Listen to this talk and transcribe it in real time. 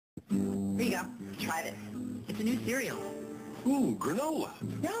Here you go. Try this. It's a new cereal. Ooh, granola.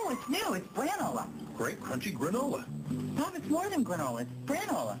 No, it's new. It's Bran'nola. Great crunchy granola. Stop, it's more than granola. It's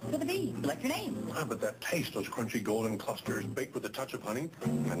Bran'nola. With a B, like your name. Ah, but that taste, those crunchy golden clusters baked with a touch of honey.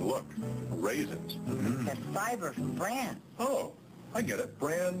 And look, raisins. That fiber from bran. Oh, I get it.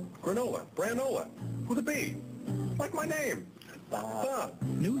 Granola. Bran'nola. With a B. Like my name. Bob.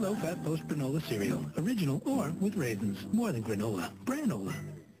 New low-fat post-granola cereal. Original or with raisins. More than granola. Bran'nola.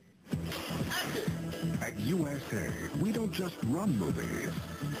 At USA, we don't just run movies.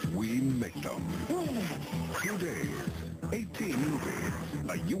 We make them. 2 days, 18 movies.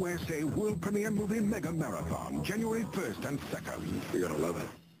 A USA World Premiere Movie Mega Marathon, January 1st and 2nd. You're going to love it.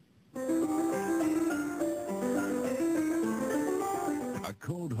 A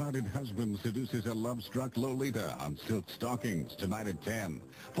cold-hearted husband seduces a love-struck Lolita on silk stockings tonight at 10.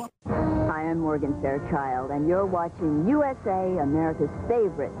 What? Hi, I'm Morgan Fairchild, and you're watching USA, America's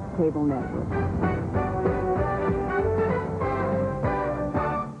favorite cable network.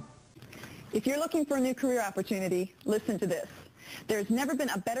 If you're looking for a new career opportunity, listen to this. There's never been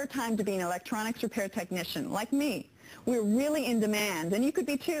a better time to be an electronics repair technician, like me. We're really in demand, and you could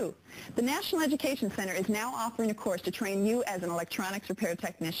be too. The National Education Center is now offering a course to train you as an electronics repair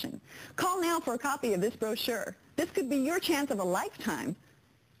technician. Call now for a copy of this brochure. This could be your chance of a lifetime.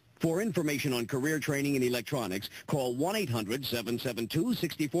 For information on career training in electronics, call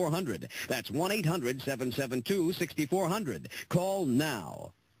 1-800-772-6400. That's 1-800-772-6400. Call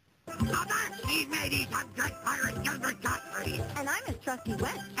now. Avast, mateys! I'm Good Pirate Gilbert Gottfried. And I'm his trusty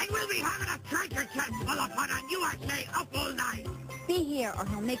West. And we'll be having a treasure chest full of fun on USA up all night. Be here or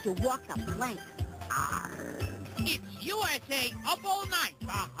he'll make you walk the plank. Arr. It's USA Up All Night,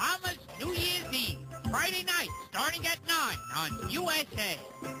 Bahamas New Year's Eve. Friday night, starting at 9 on USA.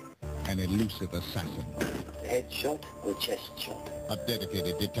 An elusive assassin. Head shot or chest shot? A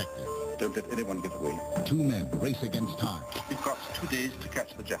dedicated detective. Don't let anyone get away. 2 men race against time. We've got 2 days to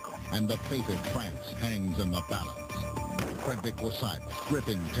catch the Jackal. And the fate of France hangs in the balance. Frederick Forsyth's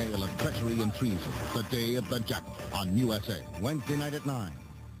gripping tale of treachery and treason. The Day of the Jackal on USA. Wednesday night at 9.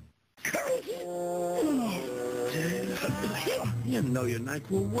 You know your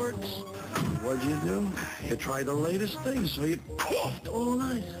Ny-Quil works. What'd you do? You tried the latest thing, so you coughed all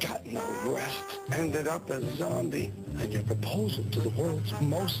night. Got no rest. Ended up a zombie. And your proposal to the world's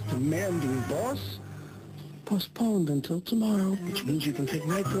most demanding boss? Postponed until tomorrow, which means you can take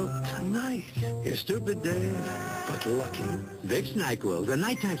Ny-Quil tonight. You're stupid, Dave, but lucky. Vicks Ny-Quil, the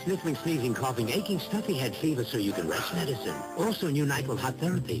nighttime sniffling, sneezing, coughing, aching, stuffy head fever so you can rest medicine. Also new Ny-Quil hot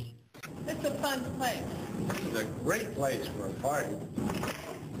therapy. It's a fun place. It's a great place for a party.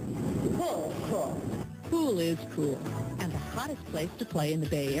 Cool. Cool is cool. And the hottest place to play in the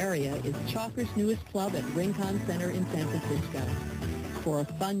Bay Area is Chalker's newest club at Rincon Center in San Francisco. For a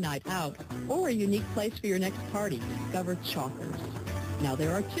fun night out or a unique place for your next party, discover Chalker's. Now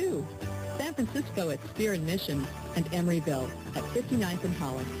there are 2. San Francisco at Spear and Mission and Emeryville at 59th and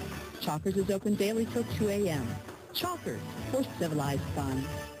Hollis. Chalker's is open daily till 2 a.m. Chalker's for civilized fun.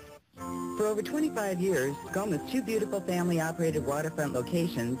 For over 25 years, Scoma's 2 beautiful family-operated waterfront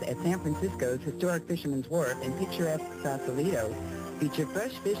locations at San Francisco's historic Fisherman's Wharf and picturesque Sausalito feature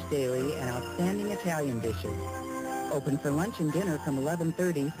fresh fish daily and outstanding Italian dishes. Open for lunch and dinner from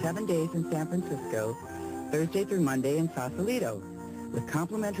 11:30, 7 days in San Francisco, Thursday through Monday in Sausalito, with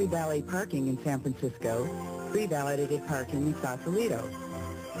complimentary valet parking in San Francisco, free validated parking in Sausalito.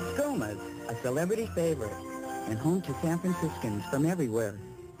 Scoma's, a celebrity favorite, and home to San Franciscans from everywhere.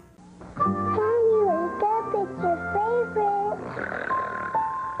 Can you wake up? It's your favorite.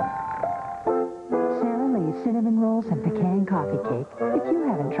 Sara Lee cinnamon rolls and pecan coffee cake. If you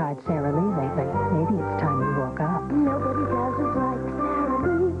haven't tried Sara Lee lately, maybe it's time you woke up. Nobody does it like Sara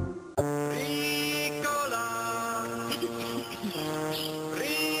Lee. Ricola!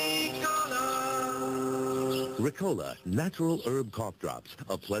 Ricola, natural herb cough drops,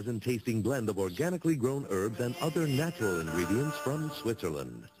 a pleasant-tasting blend of organically grown herbs and other natural ingredients from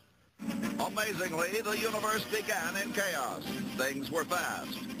Switzerland. Amazingly, the universe began in chaos. Things were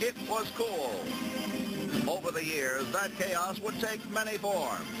fast. It was cool. Over the years, that chaos would take many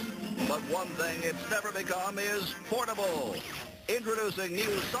forms. But one thing it's never become is portable. Introducing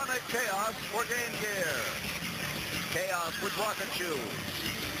new Sonic Chaos for Game Gear. Chaos with rocket shoes.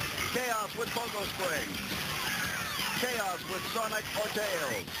 Chaos with pogo springs. Chaos with Sonic or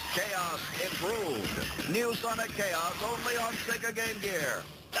Tails. Chaos improved. New Sonic Chaos only on Sega Game Gear.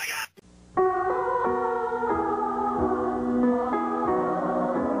 Sega!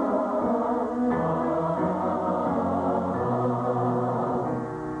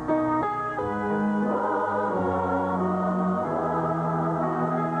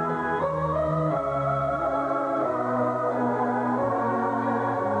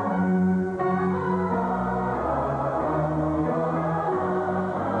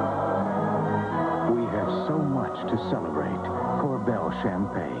 Jackal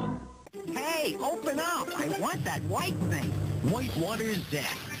champagne. Hey, open up. I want that white thing. White water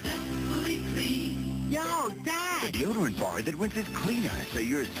zest. Yo, Dad. The deodorant bar that rinses cleaner so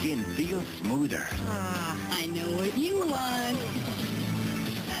your skin feels smoother. I know what you want.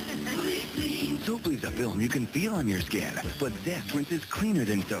 Soap leaves a film you can feel on your skin, but Zest rinses cleaner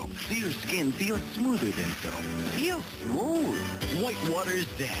than soap, so your skin feels smoother than soap. Feels smooth. White water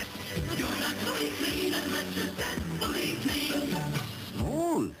zest. You're not fully clean unless you're Zest fully clean.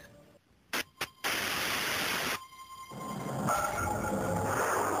 Smooth.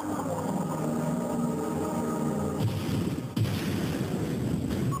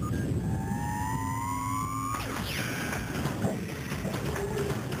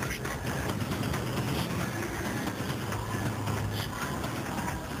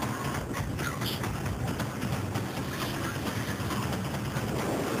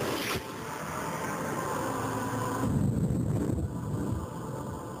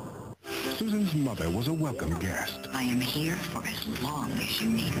 Susan's mother was a welcome guest. I am here for as long as you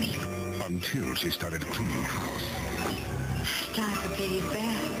need me. Until she started cleaning house. Time for Katie's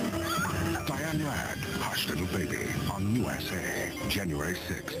bath. Diane Ladd, Hush Little Baby, on USA, January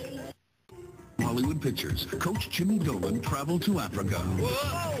 6th. Hollywood Pictures, Coach Jimmy Dolan traveled to Africa.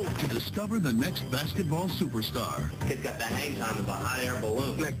 Whoa! To discover the next basketball superstar. Kid's got the hangs on of a hot air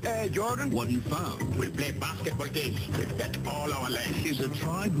balloon. Hey, Jordan. What he found. We play basketball games. That's all our life. Is a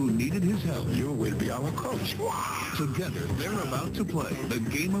tribe who needed his help. You will be our coach. Together, they're about to play the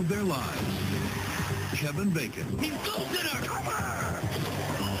game of their lives. Kevin Bacon. He's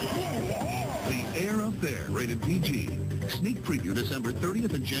The Air Affair, rated PG. Sneak preview December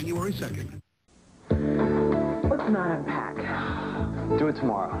 30th and January 2nd. Let's not unpack. Do it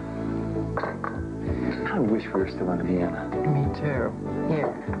tomorrow. I wish we were still in Vienna. Me too.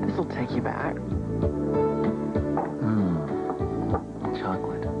 Here, this'll take you back.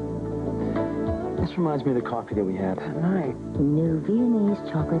 Chocolate. This reminds me of the coffee that we had that night. New Viennese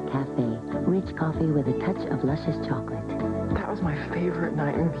Chocolate Cafe. Rich coffee with a touch of luscious chocolate. That was my favorite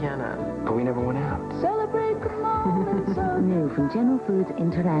night in Vienna, but we never went out. Celebrate the moment. New from General Foods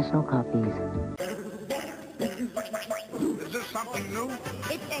International Coffees. Is this something new?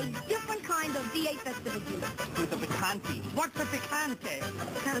 It's a different kind of V8 festivity. With a picante. What's a picante?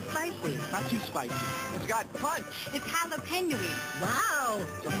 It's kind of spicy. Not too spicy. It's got punch. It's jalapeno-y. Wow.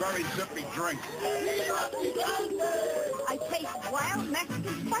 It's a very zippy drink. I taste wild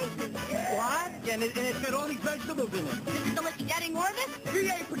Mexican spices. What? And it's got all these vegetables in it. So it's getting more of it?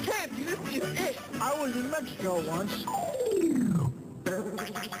 V8 picante. This is it. I was in Mexico once.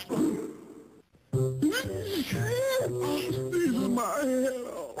 These are my hair.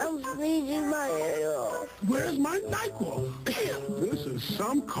 I'm freezing my hair off. Where's my Ny-Quil? This is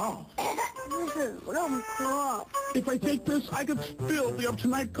some cough. This is some cough. If I take this, I could still be up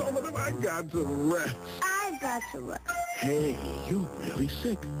tonight calling and I got to rest. I got to rest. Hey, you're really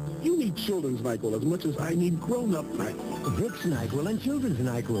sick. You need children's Ny-Quil as much as I need grown-up Ny-Quil. Vicks Ny-Quil and children's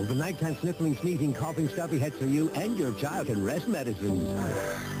Ny-Quil. The nighttime sniffling, sneezing, coughing, stuffy heads for you and your child can rest medicines.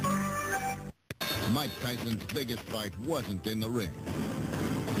 Mike Tyson's biggest fight wasn't in the ring.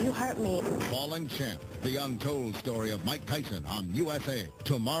 You hurt me. Fallen Champ, the untold story of Mike Tyson on USA,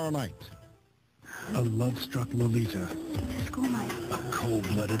 tomorrow night. A love-struck Lolita. Scoma. A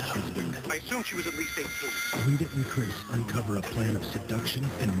cold-blooded husband. I assume she was at least 18. Rita and Chris uncover a plan of seduction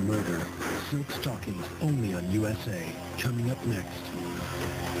and murder. Silk Stockings, only on USA. Coming up next.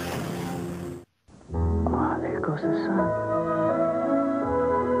 Ah, there goes the sun.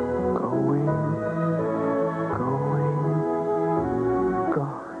 Going,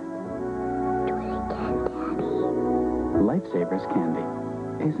 gone. Do it again, Daddy. Lifesavers candy.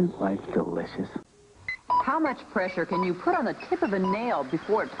 Isn't life delicious? How much pressure can you put on the tip of a nail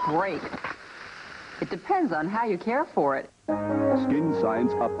before it breaks? It depends on how you care for it. Skin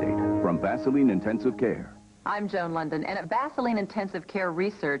Science Update from Vaseline Intensive Care. I'm Joan London, and at Vaseline Intensive Care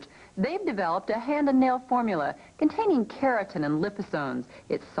Research, they've developed a hand and nail formula containing keratin and liposomes.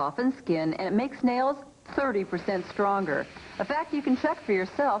 It softens skin, and it makes nails 30% stronger. A fact you can check for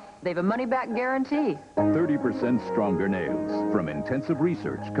yourself. They have a money-back guarantee. 30% stronger nails. From intensive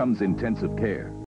research comes intensive care.